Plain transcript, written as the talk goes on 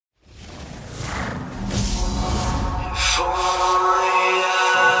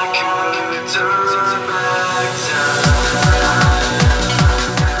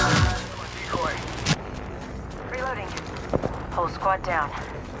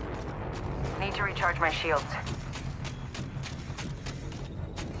Need to recharge my shields.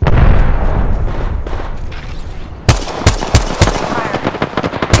 Fire.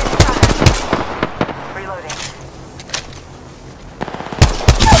 Reloading.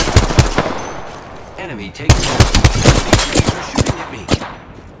 Enemy taking These are shooting at me.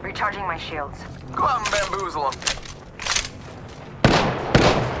 Recharging my shields. Go out and bamboozle them.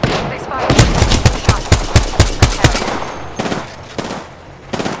 They spotted me. Shots.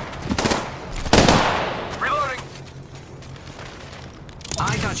 Reloading.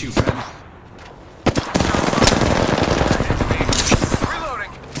 I got you, friend.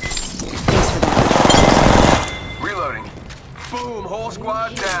 Reloading. Reloading. Boom, whole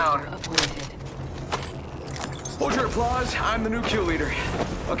squad down. Hold your applause. I'm the new kill leader.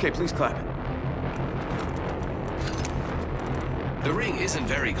 Okay, please clap. The ring isn't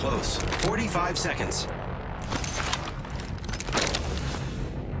very close. 45 seconds.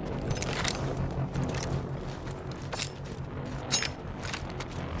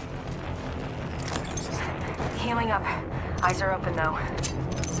 Healing up. Eyes are open though.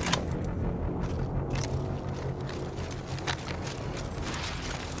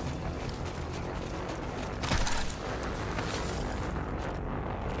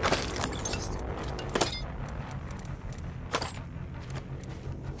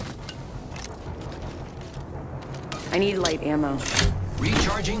 I need light ammo.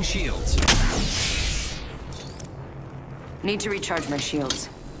 Recharging shields. Need to recharge my shields.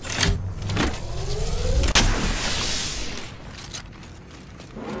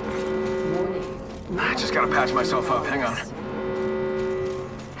 I just gotta patch myself up. Hang on.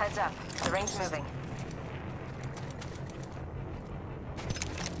 Heads up. The ring's moving.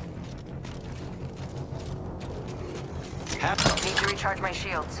 Need to recharge my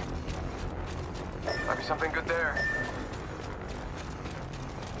shields. Might be something good there.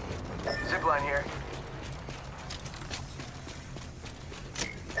 Zipline here.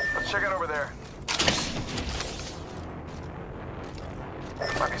 Let's check out over there.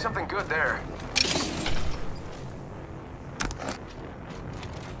 Might be something good there.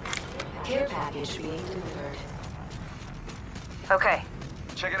 Care package being delivered. Okay.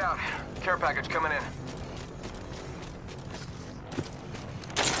 Check it out. Care package coming in.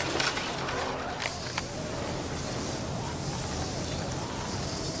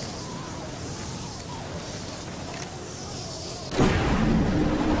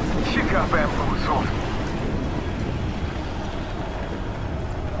 You got bamboozled.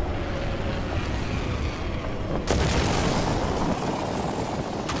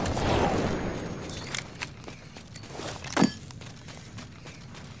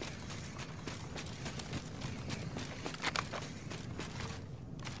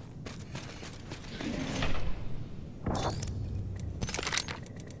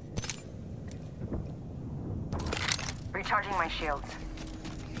 Recharging my shields.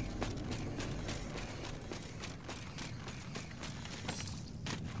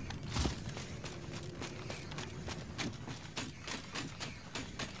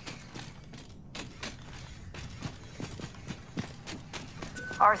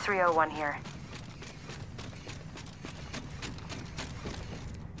 R301 here.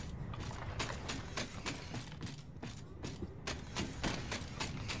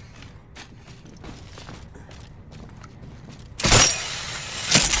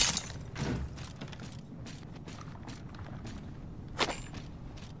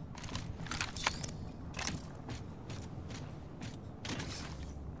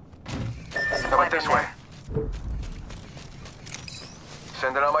 How about this way?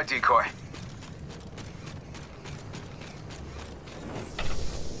 Sending out my decoy.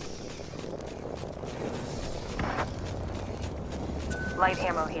 Light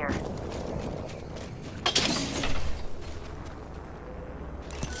ammo here.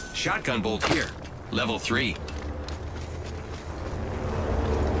 Shotgun bolt here. Level 3.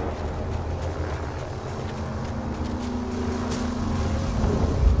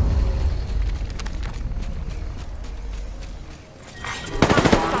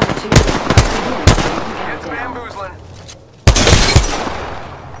 It's bamboozling.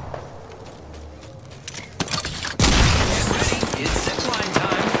 Get ready. It's zipline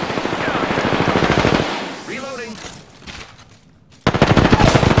time. Reloading.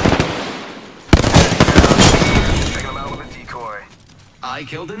 Taking him out with a decoy. I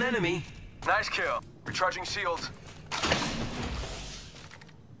killed an enemy. Nice kill. Recharging shields.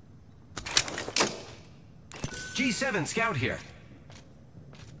 G7 scout here.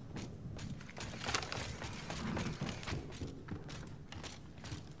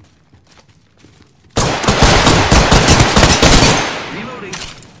 Reloading.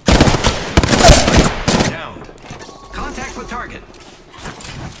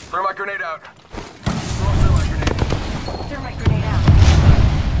 grenade out. Thermite grenade. Thermite grenade out.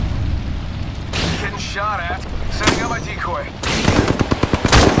 Getting shot at. Setting up my decoy.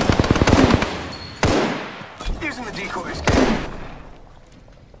 Using the decoys.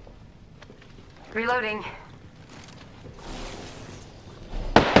 Reloading.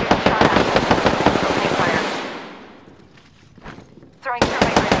 Getting shot at. Opening fire. Throwing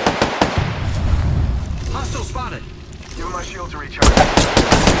thermite grenade. Hostile spotted. Give him my shield to recharge.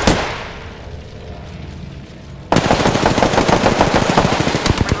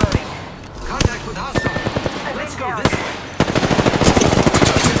 Reloading. Contact with hostile. Let's go down.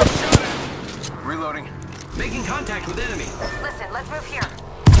 this way. Reloading. Making contact with enemy. Listen, let's move here.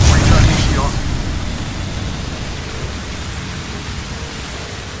 Recharging shield.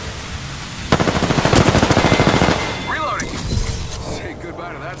 Reloading. Say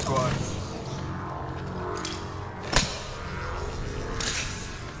goodbye to that squad.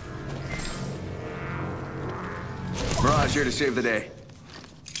 Mirage here to save the day.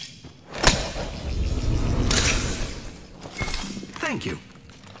 Thank you.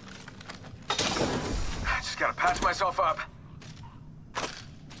 Just gotta patch myself up.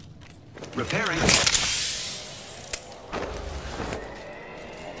 Repairing.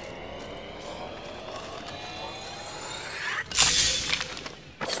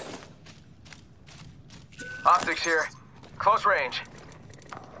 Optics here. Close range.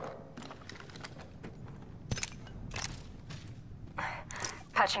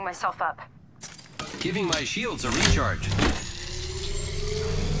 Patching myself up. Giving my shields a recharge.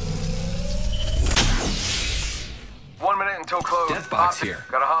 1 minute until close. Death box Optic. here.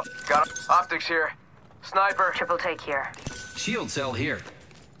 Got optics here. Sniper. Triple take here. Shield cell here.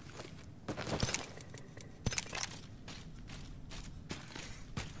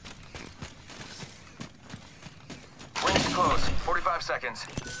 Rings close. 45 seconds.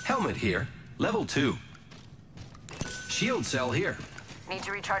 Helmet here. Level 2. Shield cell here. Need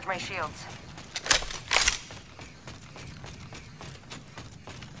to recharge my shields.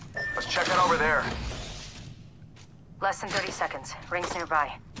 Let's check it over there. Less than 30 seconds. Rings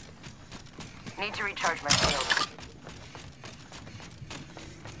nearby. Need to recharge my shields.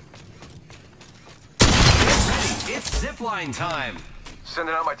 Get ready. It's zipline time.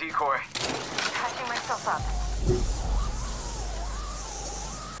 Sending out my decoy. Patching myself up.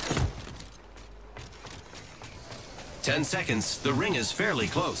 Ten seconds. The ring is fairly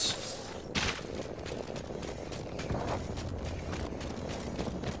close.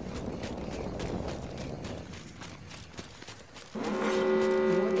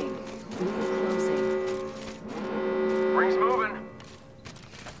 Warning. Ring closing. Rings moving.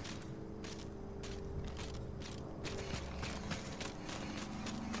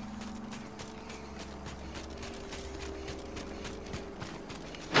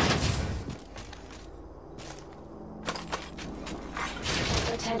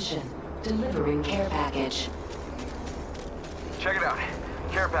 Attention. Delivering care package. Check it out.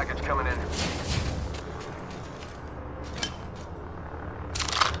 Care package coming in.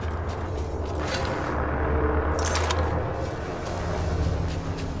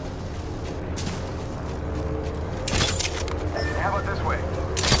 How about this way?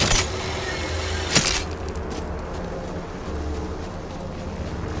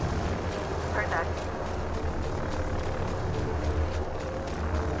 Heard that.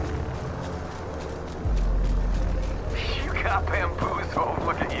 You got bamboozled.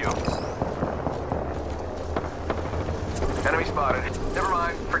 Look at you. Enemy spotted. Never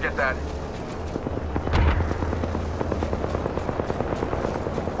mind. Forget that.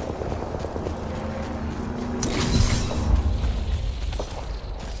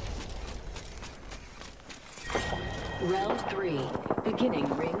 Round 3. Beginning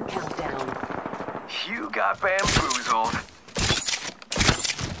ring countdown. You got bamboozled.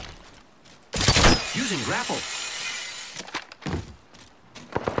 Using grapple.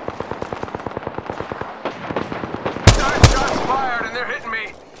 Shots fired and they're hitting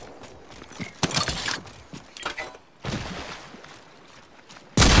me.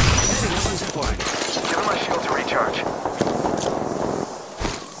 Heading up on zipline. Give him my shield to recharge.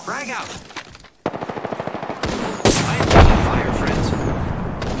 Frag out. I am taking fire, friends.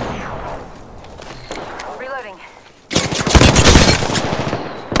 Reloading.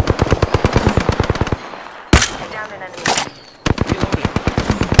 I downed an enemy. Reloading.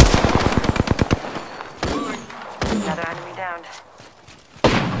 Another enemy downed.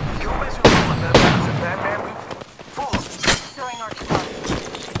 Don't mess with me like that. That's a bad man. Fool. Throwing arc squad.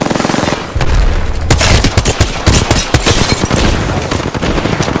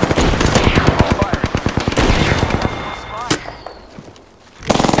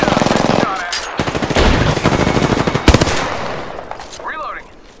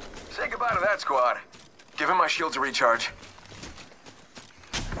 to recharge.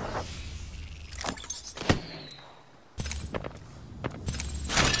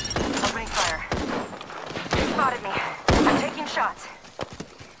 Opening fire. They spotted me. I'm taking shots.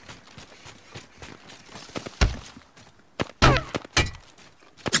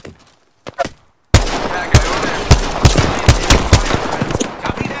 Bad guy over there.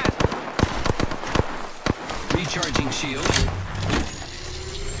 Copy that. Recharging shield.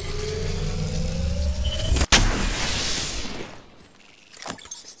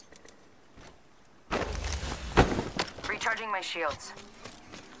 Recharging my shields.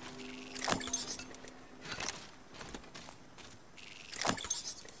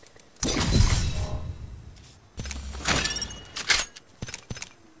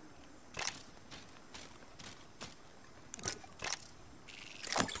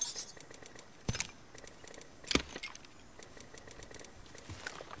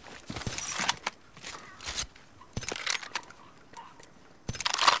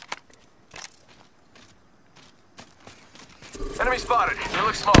 Enemy spotted. They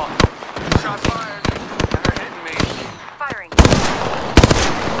look small. Shots fired. And they're hitting me. Firing.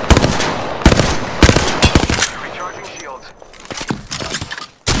 Recharging shields.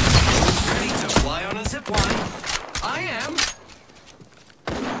 Ready to fly on a zipline. I am.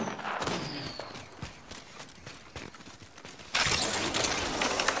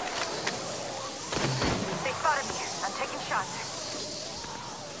 They spotted me. I'm taking shots.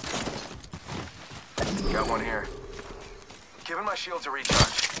 Got one here. Giving my shields a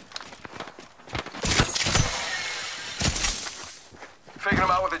recharge. Faking them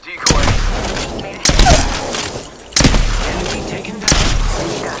out with a decoy. Made it. Enemy taken down.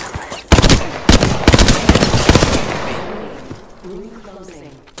 Got him. Ring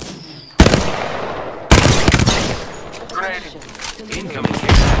closing. Grenade. Incoming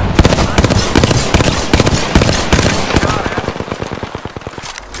kick. Got it.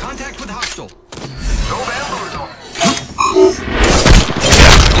 Contact with hostile. No bamboozle. Boom.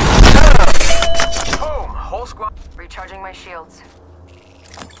 Whole squad. Recharging my shields.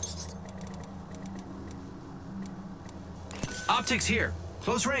 Optics here.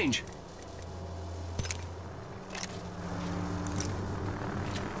 Close range.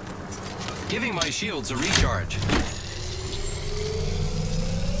 Giving my shields a recharge.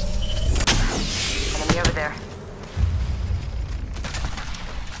 Enemy over there.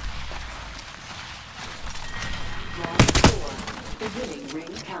 Round 4. Beginning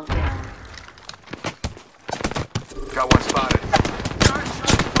ring countdown. Got one spotted.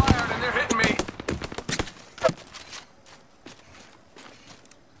 Shots fired and they're hitting me.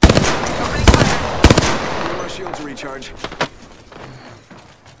 Opening fire. Giving my shields a recharge.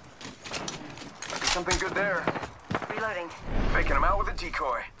 Something good there. Reloading. Faking them out with a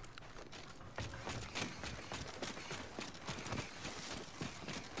decoy.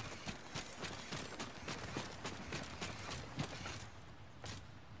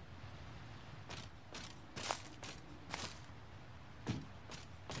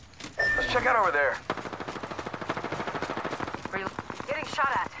 Let's check out over there. Getting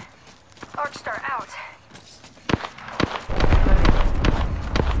shot at. Arcstar out.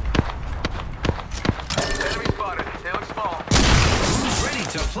 Enemy spotted. They look small. Who's ready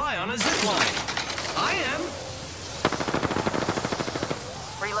to fly on a zipline? I am.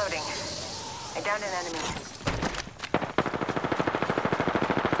 Reloading. I downed an enemy.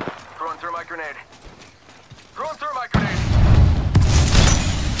 Throwing through my grenade. Throwing through my grenade.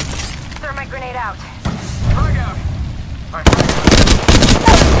 Thermite grenade out. Frag out. All right, frag out.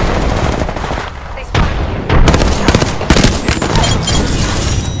 They spotted me.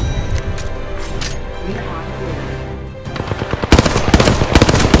 We are clear.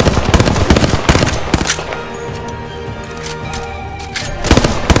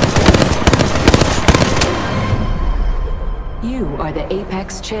 You are the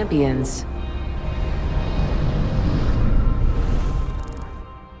Apex Champions.